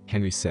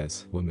 Henry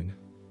says, woman.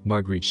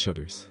 Marguerite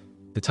shudders.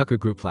 The Tucker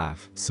Group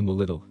laugh, some a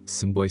little,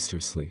 some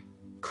boisterously.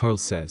 Carl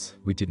says,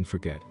 we didn't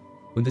forget.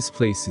 When this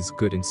place is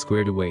good and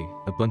squared away,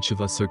 a bunch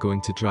of us are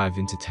going to drive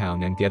into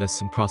town and get us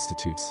some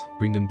prostitutes,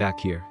 bring them back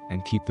here,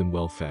 and keep them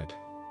well fed.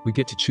 We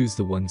get to choose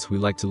the ones we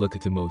like to look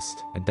at the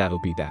most, and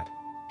that'll be that.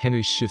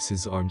 Henry shifts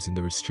his arms in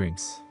the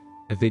restraints.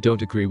 If they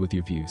don't agree with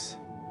your views,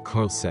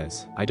 Carl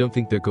says, I don't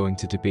think they're going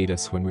to debate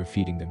us when we're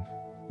feeding them.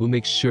 We'll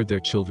make sure their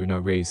children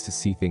are raised to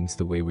see things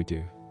the way we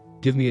do.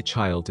 Give me a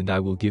child and I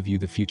will give you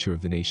the future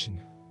of the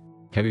nation.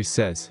 Henry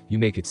says, you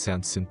make it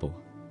sound simple.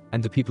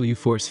 And the people you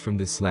force from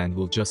this land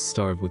will just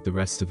starve with the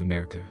rest of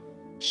America.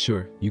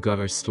 Sure, you got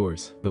our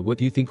stores, but what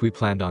do you think we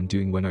planned on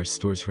doing when our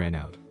stores ran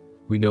out?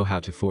 We know how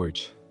to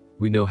forage.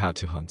 We know how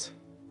to hunt.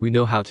 We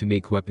know how to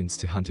make weapons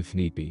to hunt if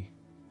need be.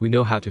 We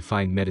know how to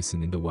find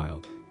medicine in the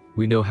wild.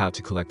 We know how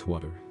to collect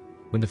water.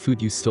 When the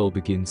food you stole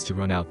begins to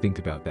run out, think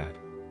about that.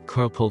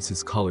 Carl pulls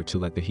his collar to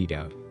let the heat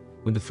out.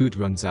 When the food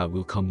runs out,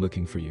 we'll come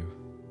looking for you.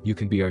 You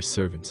can be our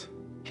servant.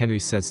 Henry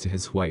says to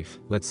his wife,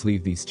 let's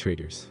leave these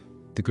traitors.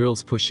 The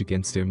girls push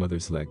against their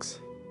mother's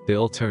legs. They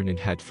all turn and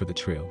head for the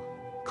trail.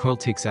 Carl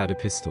takes out a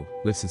pistol,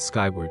 lifts it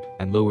skyward,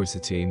 and lowers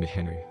it to aim at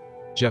Henry.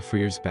 Jeff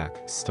rears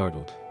back,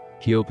 startled.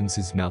 He opens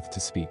his mouth to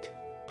speak.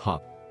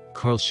 Pop.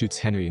 Carl shoots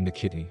Henry in the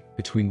kidney,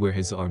 between where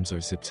his arms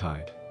are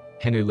zip-tied.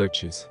 Henry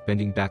lurches,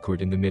 bending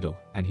backward in the middle,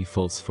 and he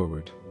falls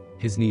forward.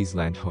 His knees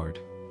land hard.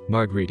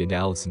 Marguerite and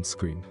Allison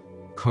scream.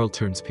 Carl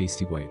turns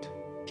pasty white.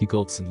 He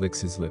gulps and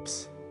licks his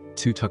lips.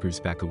 Two Tuckers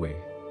back away.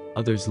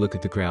 Others look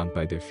at the ground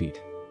by their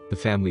feet. The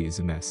family is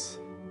a mess.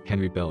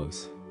 Henry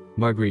bellows.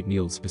 Margaret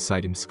kneels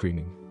beside him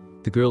screaming.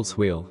 The girls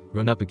wail,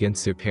 run up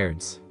against their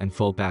parents, and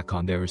fall back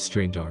on their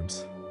restrained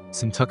arms.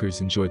 Some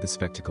Tuckers enjoy the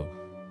spectacle.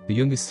 The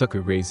youngest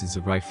Tucker raises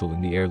a rifle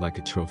in the air like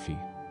a trophy.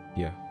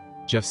 Yeah.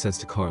 Jeff says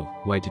to Carl,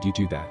 why did you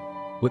do that?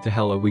 What the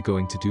hell are we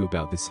going to do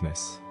about this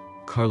mess?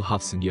 Carl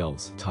huffs and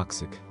yells,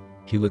 Toxic.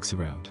 He looks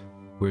around.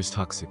 Where's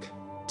Toxic?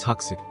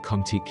 Toxic,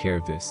 come take care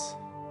of this.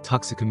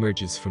 Toxic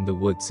emerges from the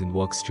woods and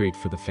walks straight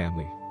for the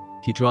family.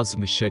 He draws a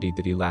machete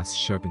that he last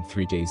sharpened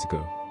 3 days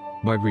ago.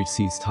 Marguerite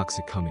sees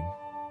Toxic coming.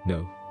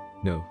 No.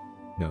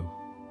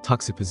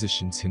 Toxic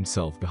positions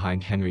himself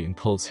behind Henry and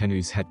pulls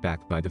Henry's head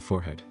back by the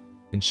forehead.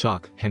 In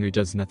shock, Henry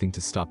does nothing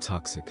to stop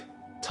Toxic.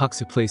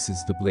 Toxic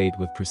places the blade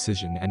with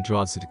precision and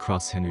draws it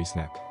across Henry's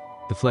neck.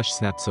 The flesh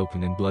snaps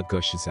open and blood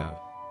gushes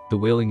out. The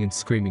wailing and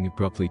screaming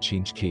abruptly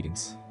change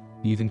cadence.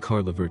 Even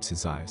Carl averts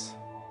his eyes.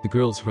 The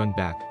girls run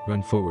back,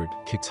 run forward,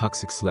 kick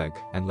Toxic's leg,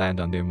 and land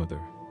on their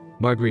mother.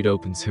 Marguerite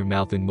opens her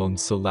mouth and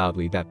moans so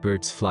loudly that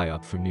birds fly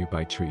up from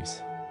nearby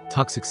trees.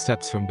 Toxic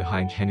steps from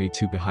behind Henry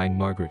to behind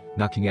Margaret,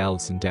 knocking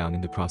Allison down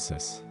in the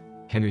process.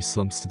 Henry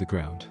slumps to the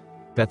ground.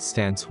 Beth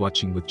stands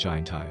watching with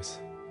giant eyes.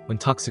 When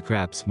Toxic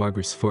grabs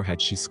Margaret's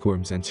forehead, she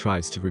squirms and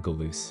tries to wriggle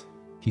loose.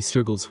 He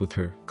struggles with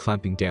her,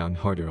 clamping down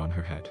harder on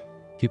her head.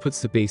 He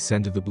puts the base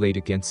end of the blade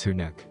against her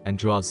neck and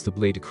draws the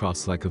blade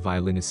across like a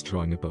violinist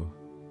drawing a bow.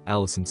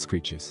 Allison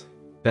screeches.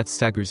 Beth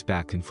staggers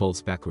back and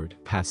falls backward,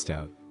 passed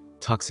out.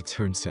 Toxic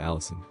turns to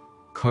Allison.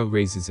 Carl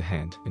raises a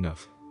hand.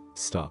 Enough.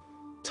 Stop.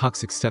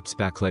 Toxic steps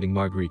back, letting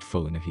Marguerite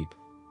fall in a heap.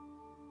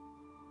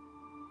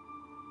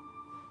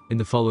 In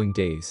the following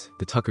days,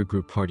 the Tucker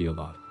group party a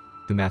lot.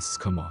 The masks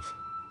come off.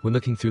 When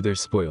looking through their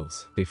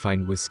spoils, they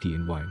find whiskey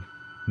and wine.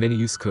 Many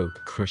use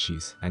coke,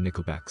 crushies, and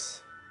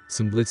nickelbacks.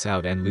 Some blitz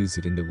out and lose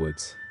it in the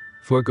woods.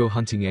 4 go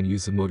hunting and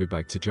use a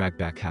motorbike to drag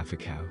back half a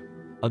cow.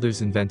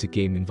 Others invent a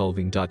game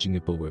involving dodging a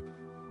bullwhip.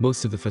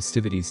 Most of the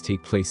festivities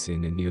take place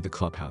in and near the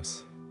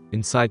clubhouse.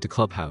 Inside the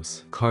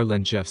clubhouse, Carl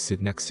and Jeff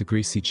sit next to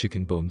greasy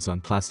chicken bones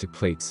on plastic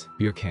plates,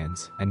 beer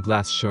cans, and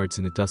glass shards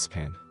in a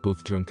dustpan,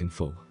 both drunk and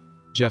full.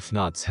 Jeff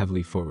nods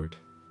heavily forward.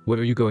 What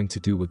are you going to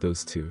do with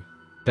those two?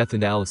 Beth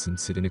and Allison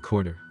sit in a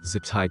corner,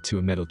 zip-tied to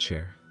a metal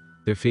chair.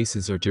 Their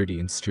faces are dirty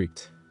and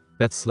streaked.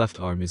 Beth's left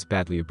arm is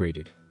badly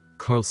abraded.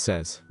 Carl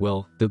says,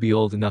 well, they'll be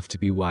old enough to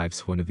be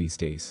wives one of these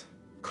days.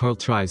 Carl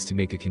tries to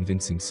make a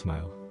convincing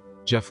smile.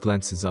 Jeff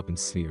glances up and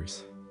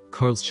sneers.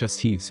 Carl's chest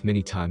heaves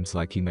many times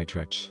like he might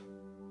retch.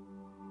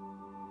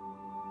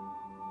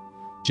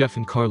 Jeff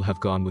and Carl have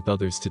gone with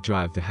others to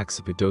drive the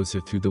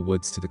hexapodozer through the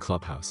woods to the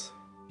clubhouse.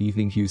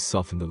 Evening hues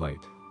soften the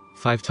light.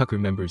 5 Tucker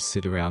members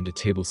sit around a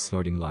table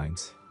snorting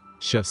lines.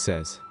 Chef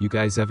says, you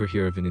guys ever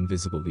hear of an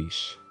invisible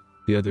leash?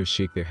 The others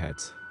shake their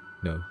heads.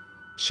 No.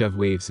 Chev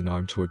waves an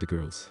arm toward the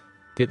girls.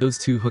 Get those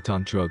two hooked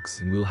on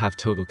drugs and we'll have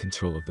total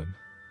control of them.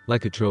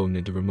 Like a drone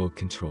and a remote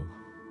control.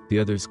 The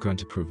others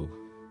grunt approval.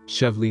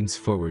 Chev leans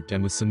forward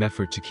and with some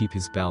effort to keep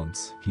his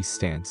balance, he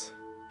stands.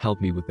 Help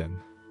me with them.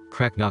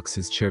 Crack knocks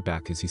his chair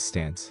back as he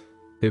stands.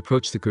 They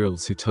approach the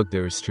girls who tug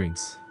their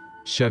restraints.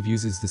 Chev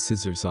uses the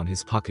scissors on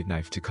his pocket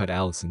knife to cut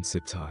Allison's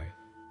zip tie.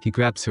 He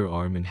grabs her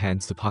arm and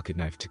hands the pocket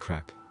knife to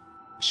Crack.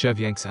 Chev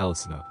yanks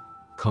Allison up.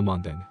 Come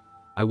on then.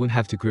 I wouldn't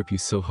have to grip you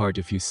so hard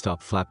if you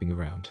stop flapping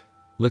around.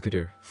 Look at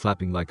her,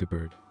 flapping like a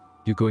bird.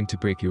 You're going to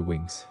break your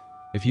wings.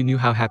 If you knew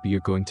how happy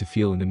you're going to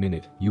feel in a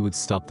minute, you would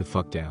stop the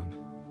fuck down.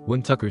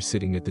 One Tucker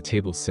sitting at the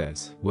table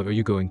says, what are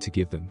you going to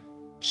give them?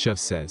 Chev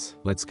says,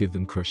 let's give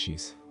them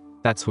crushies.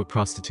 That's what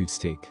prostitutes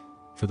take.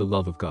 For the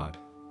love of God.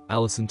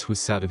 Allison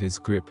twists out of his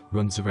grip,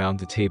 runs around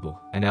the table,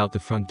 and out the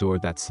front door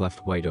that's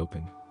left wide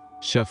open.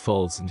 Chev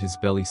falls and his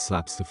belly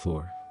slaps the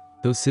floor.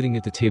 Those sitting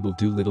at the table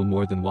do little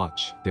more than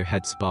watch, their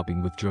heads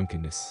bobbing with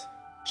drunkenness.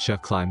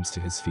 Chev climbs to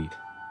his feet.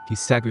 He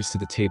staggers to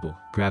the table,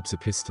 grabs a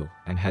pistol,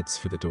 and heads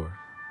for the door.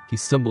 He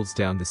stumbles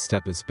down the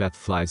step as Beth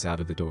flies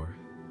out of the door.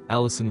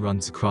 Allison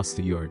runs across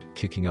the yard,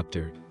 kicking up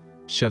dirt.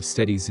 Chev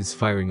steadies his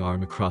firing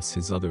arm across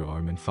his other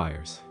arm and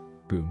fires.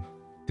 Boom.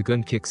 The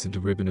gun kicks and a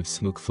ribbon of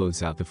smoke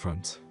flows out the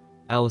front.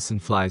 Allison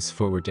flies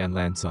forward and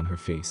lands on her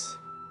face.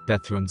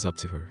 Beth runs up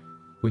to her.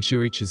 When she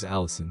reaches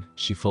Allison,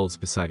 she falls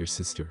beside her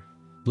sister.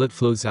 Blood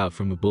flows out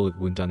from a bullet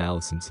wound on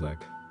Allison's leg.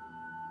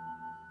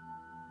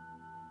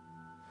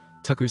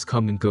 Tuckers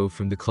come and go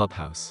from the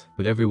clubhouse,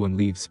 but everyone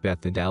leaves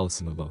Beth and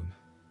Allison alone.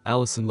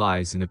 Allison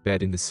lies in a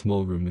bed in the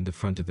small room in the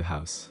front of the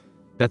house.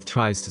 Beth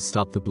tries to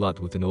stop the blood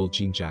with an old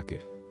jean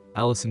jacket.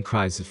 Allison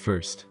cries at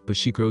first, but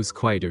she grows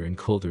quieter and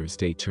colder as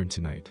day turns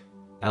to night.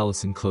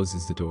 Allison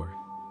closes the door.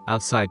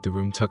 Outside the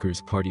room,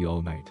 Tuckers party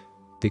all night.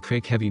 They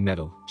crank heavy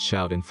metal,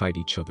 shout and fight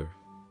each other.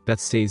 Beth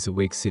stays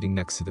awake sitting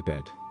next to the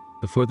bed.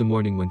 Before the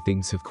morning, when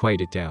things have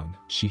quieted down,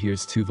 she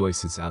hears 2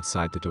 voices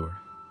outside the door.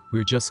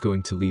 We're just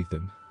going to leave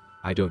them.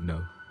 I don't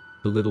know.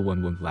 The little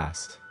one won't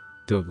last.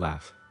 Don't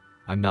laugh.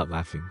 I'm not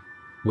laughing.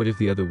 What if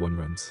the other one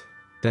runs?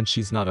 Then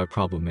she's not our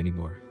problem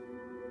anymore.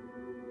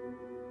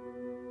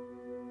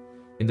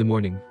 In the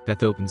morning,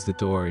 Beth opens the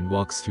door and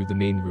walks through the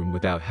main room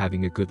without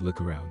having a good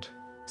look around.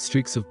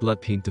 Streaks of blood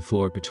paint the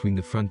floor between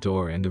the front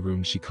door and the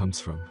room she comes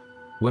from.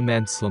 One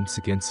man slumps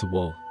against a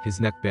wall,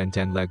 his neck bent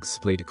and legs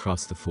splayed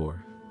across the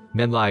floor.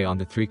 Men lie on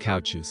the 3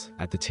 couches,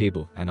 at the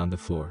table, and on the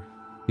floor.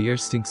 The air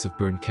stinks of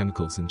burned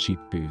chemicals and cheap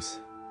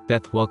booze.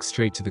 Beth walks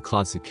straight to the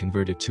closet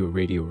converted to a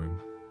radio room.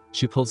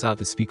 She pulls out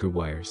the speaker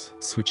wires,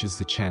 switches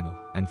the channel,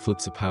 and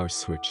flips a power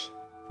switch.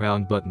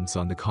 Round buttons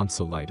on the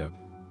console light up.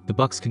 The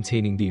box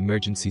containing the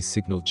emergency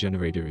signal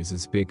generator is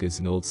as big as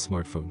an old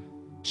smartphone.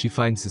 She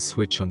finds the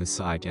switch on the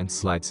side and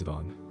slides it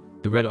on.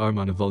 The red arm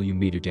on a volume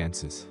meter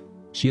dances.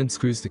 She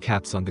unscrews the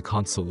caps on the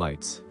console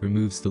lights,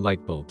 removes the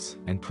light bulbs,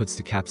 and puts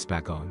the caps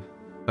back on.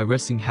 By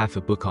resting half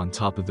a book on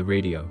top of the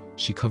radio,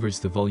 she covers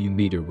the volume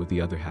meter with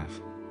the other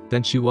half.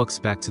 Then she walks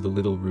back to the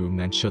little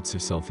room and shuts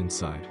herself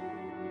inside.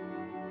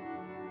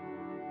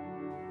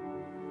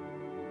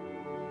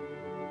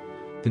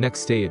 The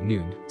next day at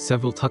noon,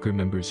 several Tucker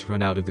members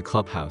run out of the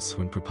clubhouse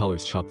when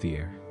propellers chop the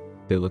air.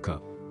 They look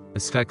up. A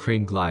sky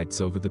crane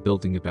glides over the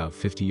building about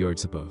 50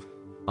 yards above.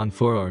 On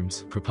 4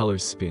 arms,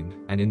 propellers spin,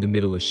 and in the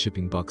middle a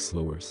shipping box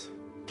lowers.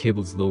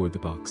 Cables lower the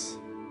box.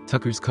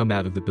 Tuckers come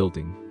out of the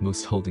building,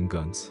 most holding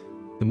guns.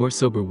 The more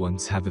sober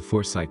ones have the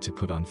foresight to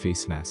put on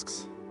face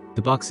masks.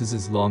 The box is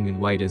as long and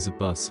wide as a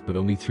bus but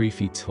only 3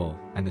 feet tall,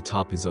 and the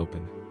top is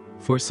open.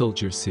 4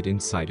 soldiers sit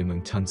inside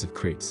among tons of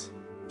crates.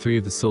 3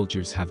 of the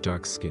soldiers have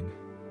dark skin.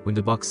 When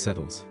the box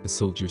settles, the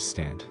soldiers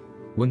stand.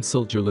 One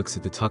soldier looks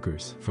at the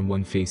Tuckers, from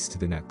one face to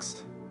the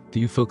next. Do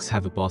you folks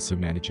have a boss or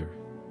manager?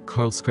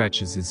 Carl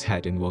scratches his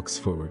head and walks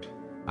forward.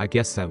 I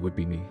guess that would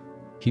be me.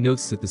 He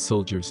notes that the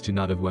soldiers do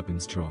not have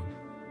weapons drawn.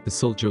 The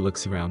soldier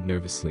looks around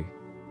nervously.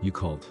 You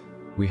called.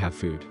 We have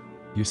food.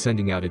 You're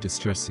sending out a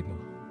distress signal.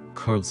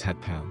 Carl's head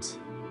pounds.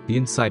 The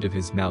inside of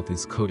his mouth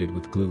is coated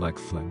with glue-like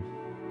phlegm.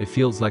 It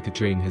feels like a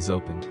drain has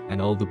opened,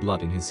 and all the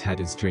blood in his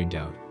head is drained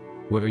out.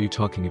 What are you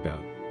talking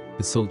about?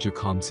 The soldier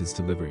calms his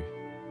delivery.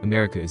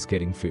 America is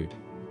getting food.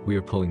 We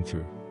are pulling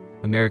through.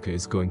 America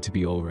is going to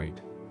be all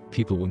right.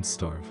 People won't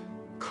starve.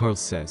 Carl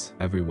says,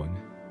 everyone.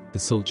 The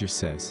soldier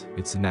says,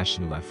 it's a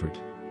national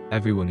effort.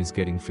 Everyone is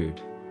getting food.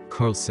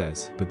 Carl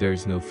says, but there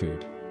is no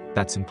food.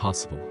 That's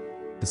impossible.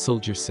 The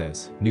soldier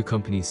says, new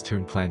companies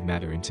turn plant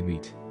matter into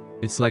meat.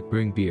 It's like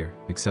brewing beer,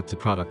 except the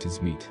product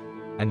is meat.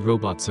 And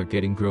robots are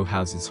getting grow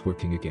houses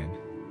working again.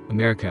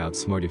 America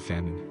outsmarted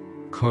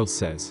famine. Carl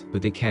says,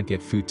 but they can't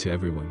get food to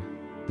everyone.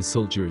 The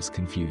soldier is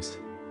confused.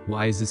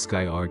 Why is this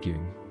guy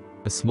arguing?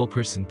 A small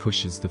person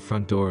pushes the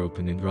front door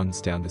open and runs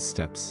down the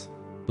steps.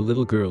 The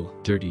little girl,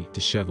 dirty,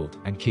 disheveled,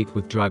 and caked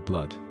with dry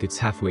blood, gets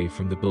halfway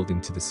from the building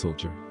to the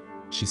soldier.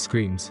 She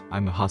screams,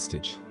 I'm a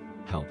hostage.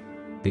 Help.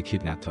 They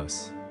kidnapped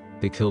us.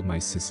 They killed my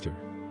sister.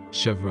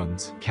 Chev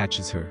runs,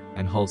 catches her,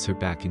 and hauls her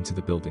back into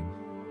the building.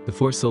 The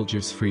 4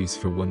 soldiers freeze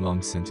for one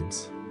long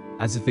sentence.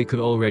 As if they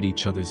could all read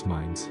each other's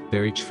minds, they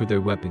reach for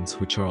their weapons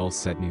which are all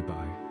set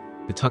nearby.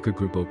 The Tucker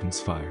group opens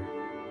fire.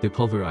 They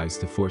pulverize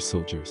the 4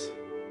 soldiers.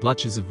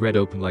 Blotches of red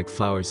open like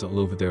flowers all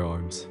over their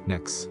arms,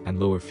 necks, and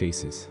lower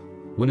faces.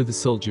 One of the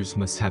soldiers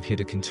must have hit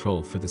a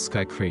control for the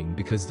sky crane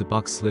because the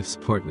box lifts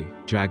partly,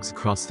 drags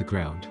across the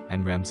ground,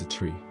 and rams a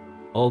tree.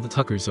 All the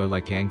Tuckers are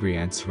like angry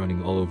ants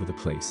running all over the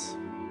place.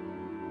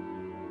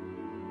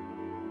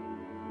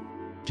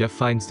 Jeff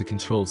finds the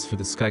controls for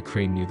the sky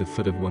crane near the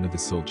foot of one of the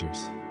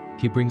soldiers.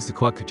 He brings the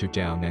quadcopter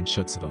down and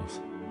shuts it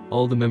off.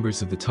 All the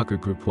members of the Tucker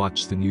group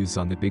watch the news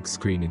on the big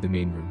screen in the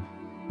main room.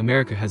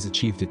 America has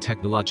achieved a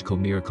technological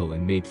miracle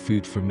and made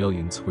food for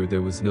millions where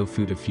there was no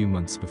food a few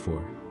months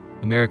before.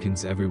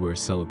 Americans everywhere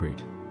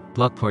celebrate.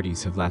 Block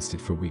parties have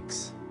lasted for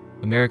weeks.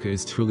 America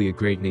is truly a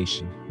great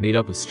nation, made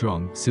up of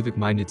strong,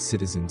 civic-minded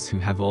citizens who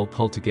have all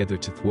pulled together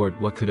to thwart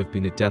what could have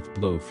been a death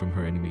blow from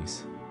her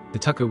enemies. The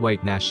Tucker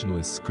white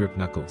nationalists grip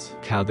knuckles,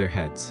 cow their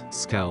heads,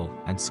 scowl,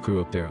 and screw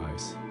up their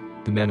eyes.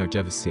 The men are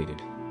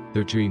devastated.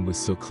 Their dream was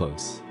so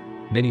close.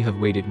 Many have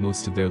waited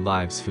most of their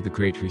lives for the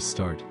great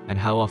restart, and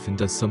how often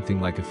does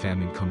something like a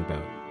famine come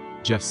about?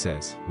 Jeff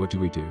says, what do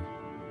we do?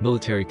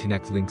 Military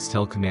Connect links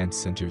tell command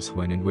centers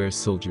when and where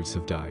soldiers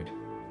have died.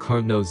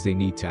 Carl knows they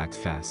need to act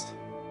fast.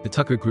 The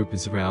Tucker group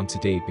is around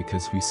today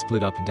because we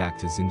split up and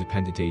act as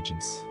independent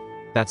agents.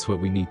 That's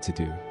what we need to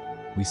do.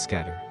 We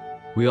scatter.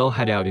 We all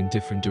head out in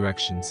different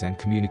directions and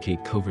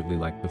communicate covertly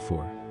like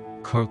before.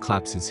 Carl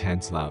claps his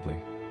hands loudly.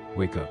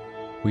 Wake up.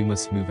 We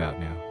must move out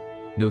now.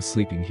 No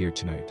sleeping here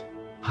tonight.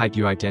 Hide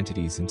your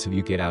identities until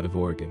you get out of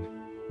Oregon.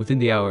 Within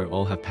the hour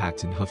all have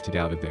packed and hoofed it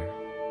out of there.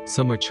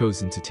 Some are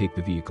chosen to take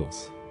the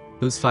vehicles.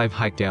 Those 5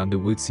 hike down the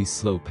woodsy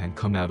slope and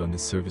come out on the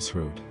service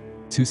road.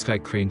 2 sky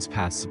cranes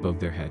pass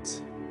above their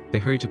heads. They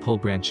hurry to pull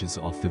branches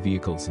off the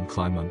vehicles and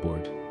climb on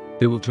board.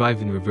 They will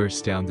drive in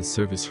reverse down the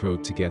service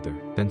road together,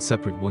 then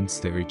separate once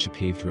they reach a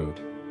paved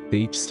road. They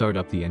each start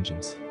up the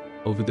engines.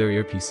 Over their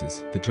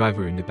earpieces, the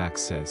driver in the back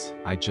says,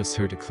 I just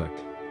heard a click.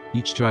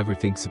 Each driver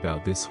thinks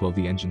about this while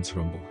the engines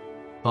rumble.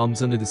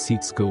 Bombs under the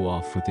seats go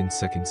off within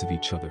seconds of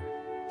each other.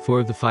 4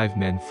 of the 5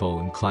 men fall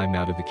and climb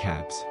out of the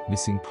cabs,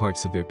 missing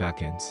parts of their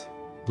back ends.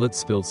 Blood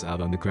spills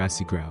out on the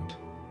grassy ground.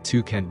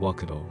 2 can't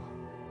walk at all.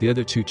 The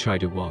other two try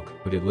to walk,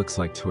 but it looks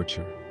like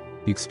torture.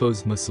 The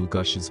exposed muscle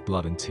gushes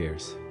blood and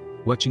tears.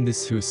 Watching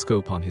this through a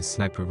scope on his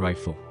sniper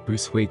rifle,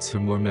 Bruce waits for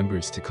more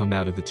members to come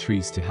out of the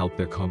trees to help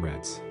their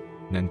comrades.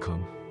 None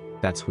come.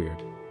 That's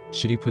weird.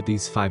 Should he put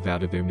these 5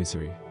 out of their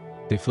misery?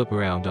 They flip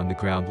around on the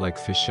ground like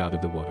fish out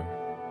of the water.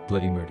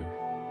 Bloody murder.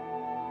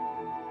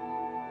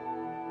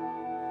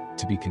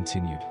 To be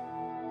continued.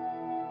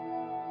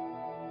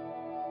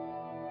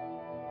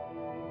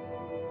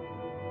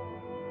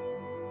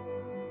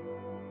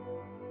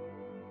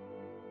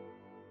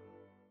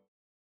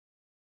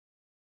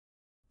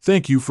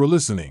 Thank you for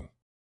listening.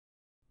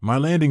 My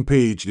landing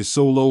page is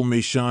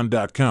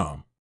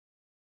solomation.com.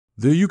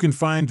 There you can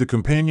find the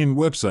companion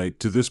website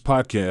to this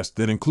podcast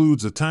that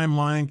includes a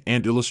timeline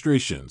and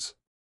illustrations.